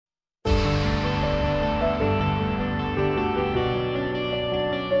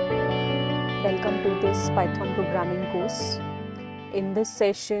to this Python programming course. In this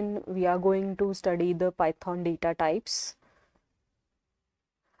session, we are going to study the Python data types.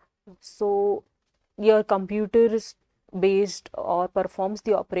 So, your computer is based or performs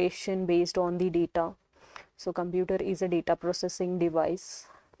the operation based on the data. So, computer is a data processing device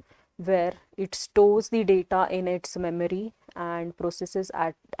where it stores the data in its memory and processes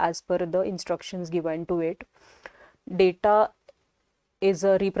as per the instructions given to it. Data is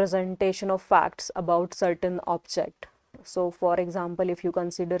a representation of facts about certain object. So for example, if you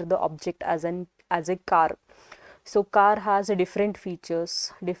consider the object as a car, so car has a different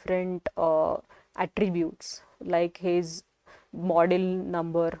features, different attributes, like his model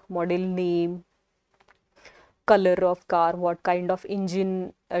number, model name, color of car, what kind of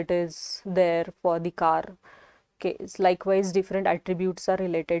engine it is there for the car. Okay, likewise different attributes are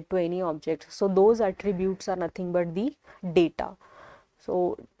related to any object. So those attributes are nothing but the data.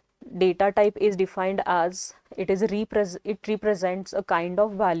 So data type is defined as it represents a kind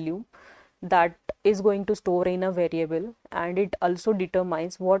of value that is going to store in a variable, and it also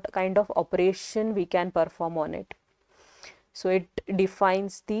determines what kind of operation we can perform on it. So it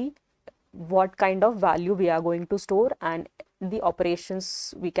defines the what kind of value we are going to store and the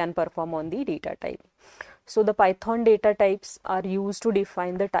operations we can perform on the data type. So the Python data types are used to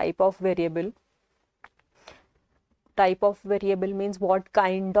define the type of variable. Type of variable means what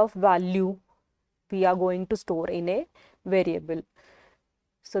kind of value we are going to store in a variable.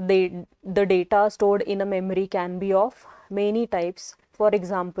 So the data stored in a memory can be of many types. For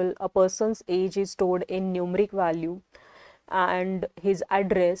example, a person's age is stored in numeric value and his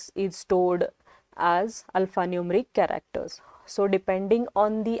address is stored as alphanumeric characters. So depending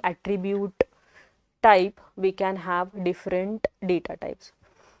on the attribute type, we can have different data types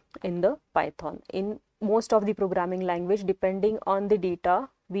in the Python. In most of the programming language, depending on the data,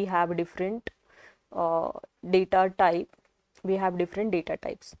 we have different data type. We have different data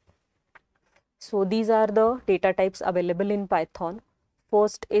types. So these are the data types available in Python.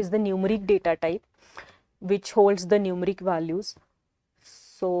 First is the numeric data type, which holds the numeric values.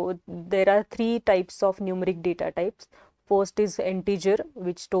 So there are three types of numeric data types. First is integer,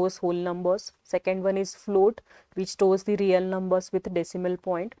 which stores whole numbers. Second one is float, which stores the real numbers with decimal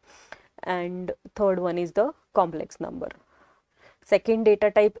point. And third one is the complex number. Second data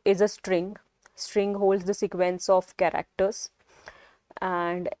type is a string. String holds the sequence of characters,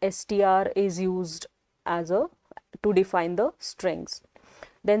 and str is used as to define the strings.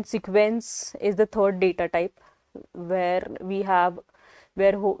 Then sequence is the third data type, where we have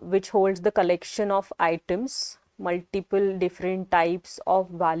which holds the collection of items, multiple different types of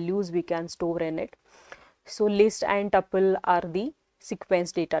values we can store in it. So list and tuple are the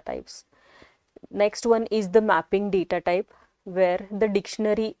sequence data types. Next one is the mapping data type, where the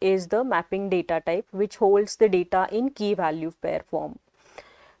dictionary is the mapping data type, which holds the data in key value pair form.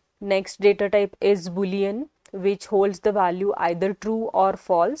 Next data type is Boolean, which holds the value either true or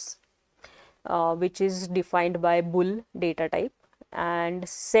false, which is defined by bool data type. And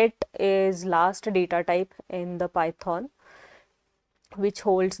set is last data type in the Python, which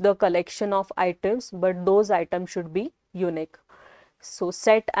holds the collection of items, but those items should be unique. So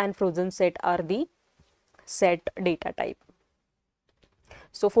set and frozen set are the set data type.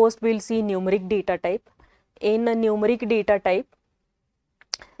 So first we'll see numeric data type. In a numeric data type,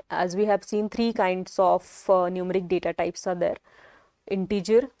 as we have seen, three kinds of numeric data types are there: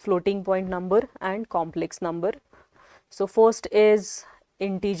 integer, floating point number, and complex number. So first is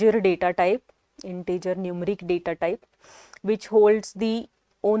integer data type, integer numeric data type, which holds the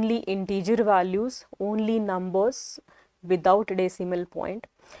only integer values, only numbers without decimal point,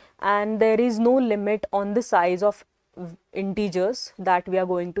 and there is no limit on the size of integers that we are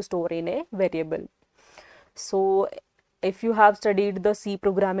going to store in a variable. So if you have studied the C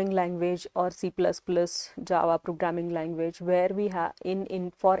programming language or C++, Java programming language, where we have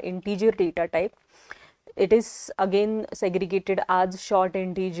for integer data type, it is again segregated as short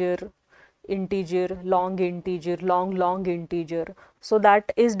integer, integer, long integer, long integer. So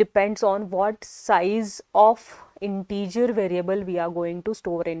that is depends on what size of integer variable we are going to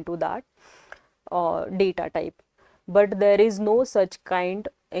store into that data type. But there is no such kind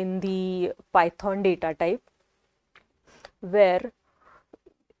in the Python data type, where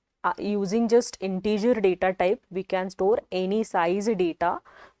using just integer data type we can store any size data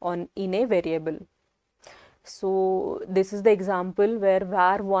in a variable. So this is the example where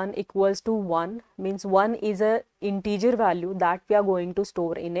var1 equals to 1 means 1 is a integer value that we are going to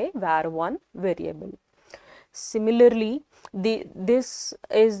store in a var1 variable. Similarly, this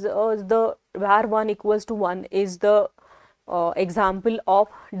is the var1 equals to 1 is the example of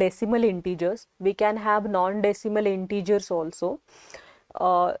decimal integers. We can have non-decimal integers also.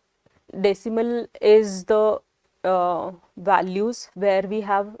 Decimal is the values where we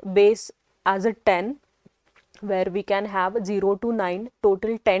have base as a 10, where we can have 0 to 9,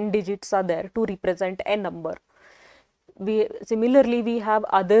 total 10 digits are there to represent a number. Similarly we have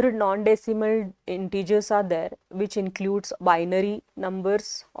other non-decimal integers are there, which includes binary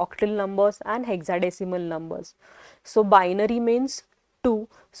numbers, octal numbers and hexadecimal numbers. So binary means 2,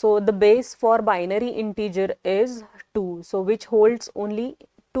 so the base for binary integer is 2, so which holds only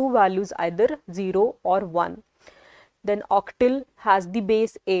two values, either 0 or 1. Then octal has the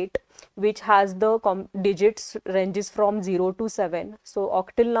base 8, which has the digits ranges from 0 to 7. So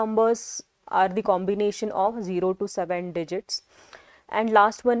octal numbers are the combination of 0 to 7 digits. And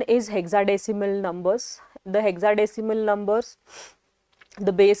last one is hexadecimal numbers. The hexadecimal numbers,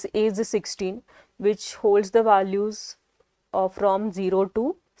 the base is 16, which holds the values from 0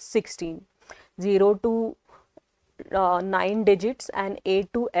 to 16. 0 to 9 digits and A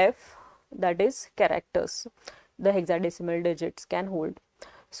to F, that is characters, the hexadecimal digits can hold.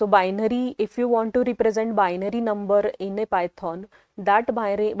 So binary, if you want to represent binary number in a Python, that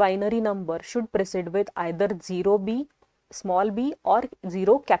binary number should precede with either 0b small b or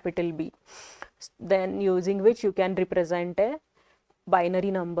 0 capital B, then using which you can represent a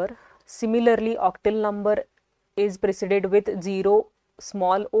binary number. Similarly, octal number is preceded with 0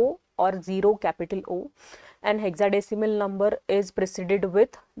 small o or 0 capital O, and hexadecimal number is preceded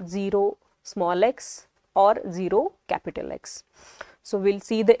with 0 small x or 0 capital X. So we'll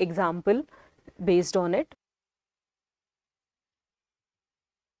see the example based on it.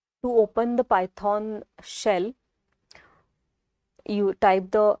 To open the Python shell, you type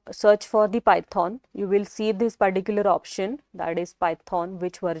the search for the Python. You will see this particular option, that is Python,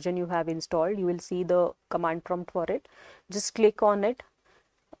 which version you have installed. You will see the command prompt for it. Just click on it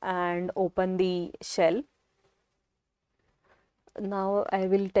and open the shell. Now I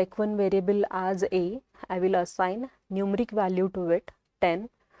will take one variable as a. I will assign numeric value to it 10.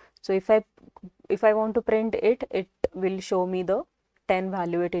 So if I want to print it, it will show me the 10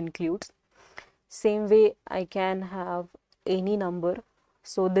 value it includes. Same way I can have any number.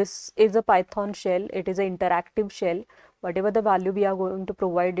 So this is a Python shell. It is an interactive shell. Whatever the value we are going to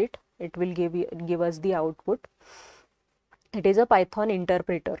provide it, it will give us the output. It is a Python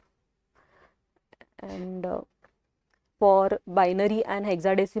interpreter. And for binary and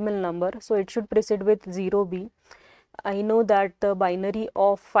hexadecimal number, so it should precede with 0b. I know that the binary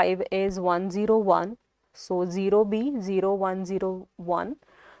of 5 is 101, so 0b 0101,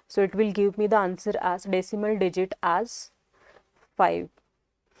 so it will give me the answer as decimal digit as 5.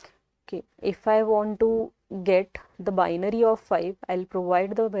 Okay, if I want to get the binary of 5, I'll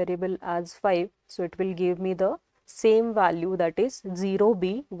provide the variable as 5, so it will give me the same value, that is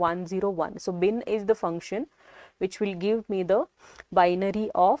 0b101. So bin is the function which will give me the binary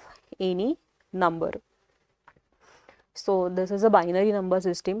of any number. So this is a binary number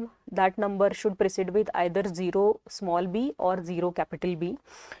system. That number should precede with either 0 small b or 0 capital B.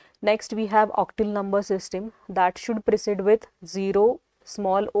 Next we have octal number system, that should precede with 0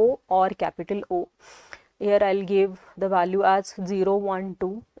 small o or capital O. Here I'll give the value as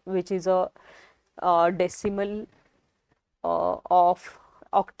 012, which is a decimal octal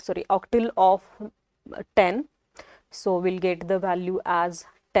of 10. So we'll get the value as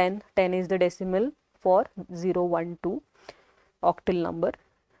 10. 10 is the decimal for 012 octal number.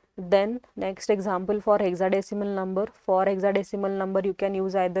 Then next example for hexadecimal number. For hexadecimal number you can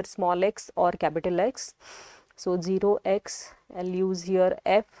use either small x or capital X. So 0x, I'll use here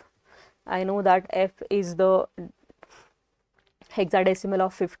F. I know that F is the hexadecimal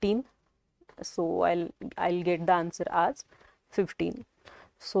of 15. So I'll get the answer as 15.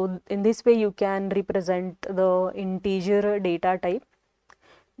 So in this way you can represent the integer data type,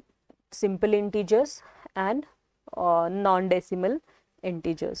 simple integers and non-decimal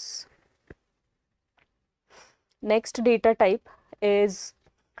integers. Next data type is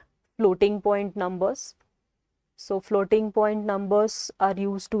floating point numbers. So floating point numbers are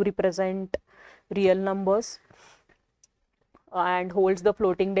used to represent real numbers and holds the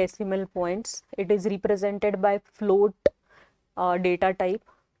floating decimal points. It is represented by float data type.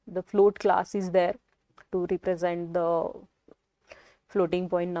 The float class is there to represent the floating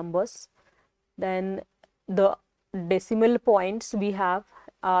point numbers. Then the decimal points we have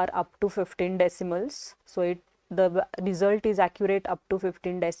are up to 15 decimals. So the result is accurate up to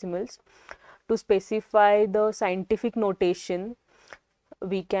 15 decimals. To specify the scientific notation,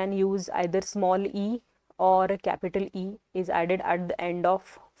 we can use either small e or a capital E is added at the end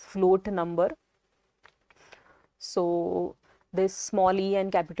of float number. So this small e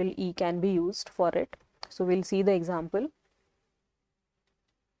and capital E can be used for it. So we'll see the example.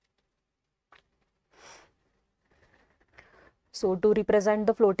 So to represent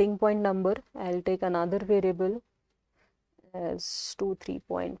the floating point number, I'll take another variable as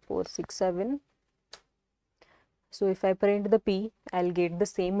 23.467. So if I print the P, I'll get the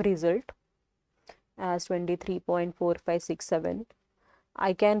same result as 23.4567.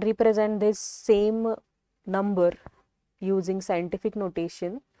 I can represent this same number using scientific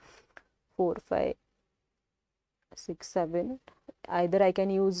notation 4567. Either I can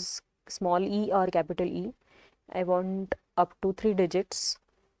use small e or capital E. I want up to 3 digits.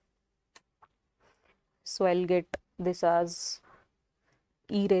 So I'll get this as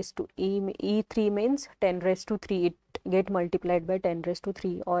E3 means 10 raised to 3. It get multiplied by 10 raised to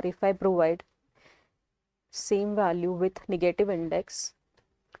 3. Or if I provide same value with negative index,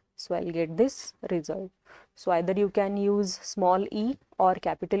 so I'll get this result. So either you can use small e or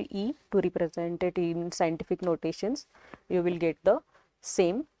capital E to represent it in scientific notations. You will get the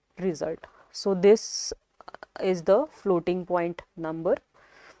same result. So this is the floating point number.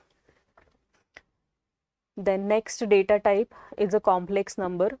 Then next data type is a complex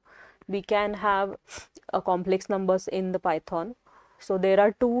number. We can have complex numbers in the Python. So there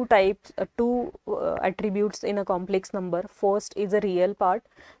are two types, attributes in a complex number. First is a real part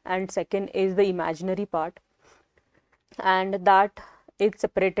and second is the imaginary part, and that is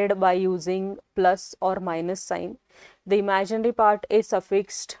separated by using plus or minus sign. The imaginary part is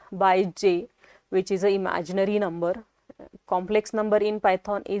suffixed by j, which is an imaginary number. Complex number in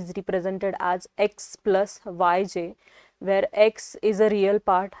Python is represented as x plus yj, where x is a real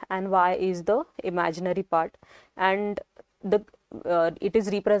part and y is the imaginary part, and the it is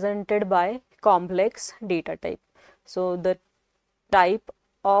represented by complex data type. So the type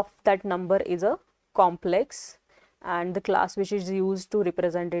of that number is a complex, and the class which is used to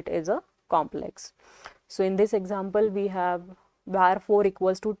represent it is a complex. So in this example we have var 4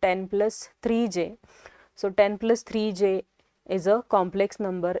 equals to 10 plus 3j. So 10 plus 3j is a complex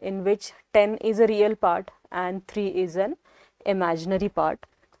number in which 10 is a real part and 3 is an imaginary part.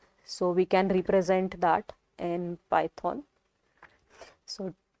 So we can represent that in Python.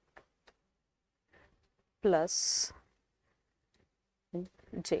 So plus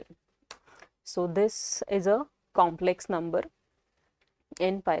j. So this is a complex number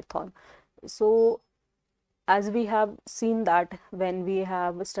in Python. So as we have seen that when we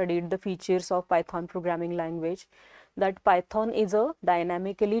have studied the features of Python programming language, that Python is a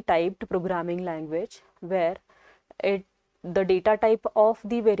dynamically typed programming language where the data type of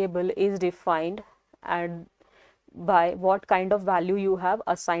the variable is defined and by what kind of value you have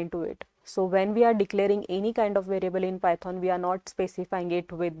assigned to it. So when we are declaring any kind of variable in Python, we are not specifying it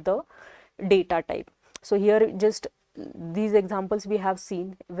with the data type. So here just these examples we have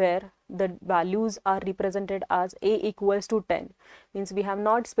seen where the values are represented as a equals to 10, means we have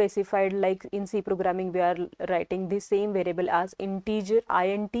not specified, like in C programming we are writing the same variable as integer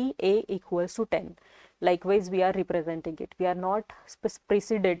int a equals to 10. Likewise we are representing it, we are not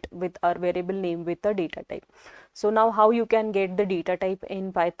preceded with our variable name with the data type. So now how you can get the data type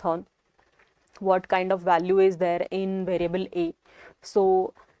in Python, what kind of value is there in variable a.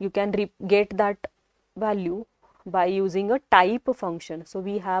 So you can get that value by using a type function. So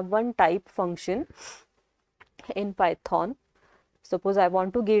we have one type function in Python. Suppose I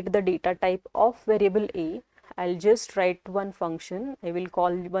want to get the data type of variable a, I'll just write one function. I will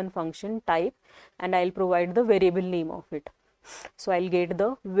call one function type and I'll provide the variable name of it. So I'll get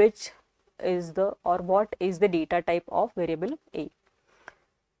the which is the or what is the data type of variable a.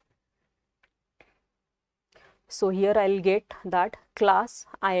 So here I'll get that class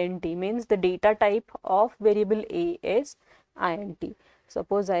int, means the data type of variable a is int.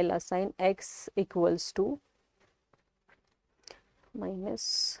 Suppose I'll assign x equals to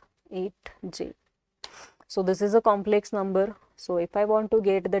minus 8j. So this is a complex number. So if I want to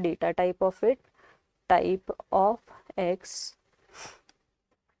get the data type of it, type of x,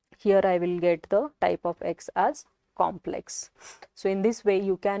 here I will get the type of x as complex. So in this way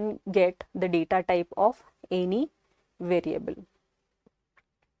you can get the data type of any variable.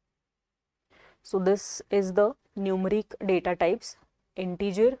 So this is the numeric data types: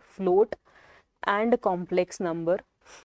 integer, float and complex number.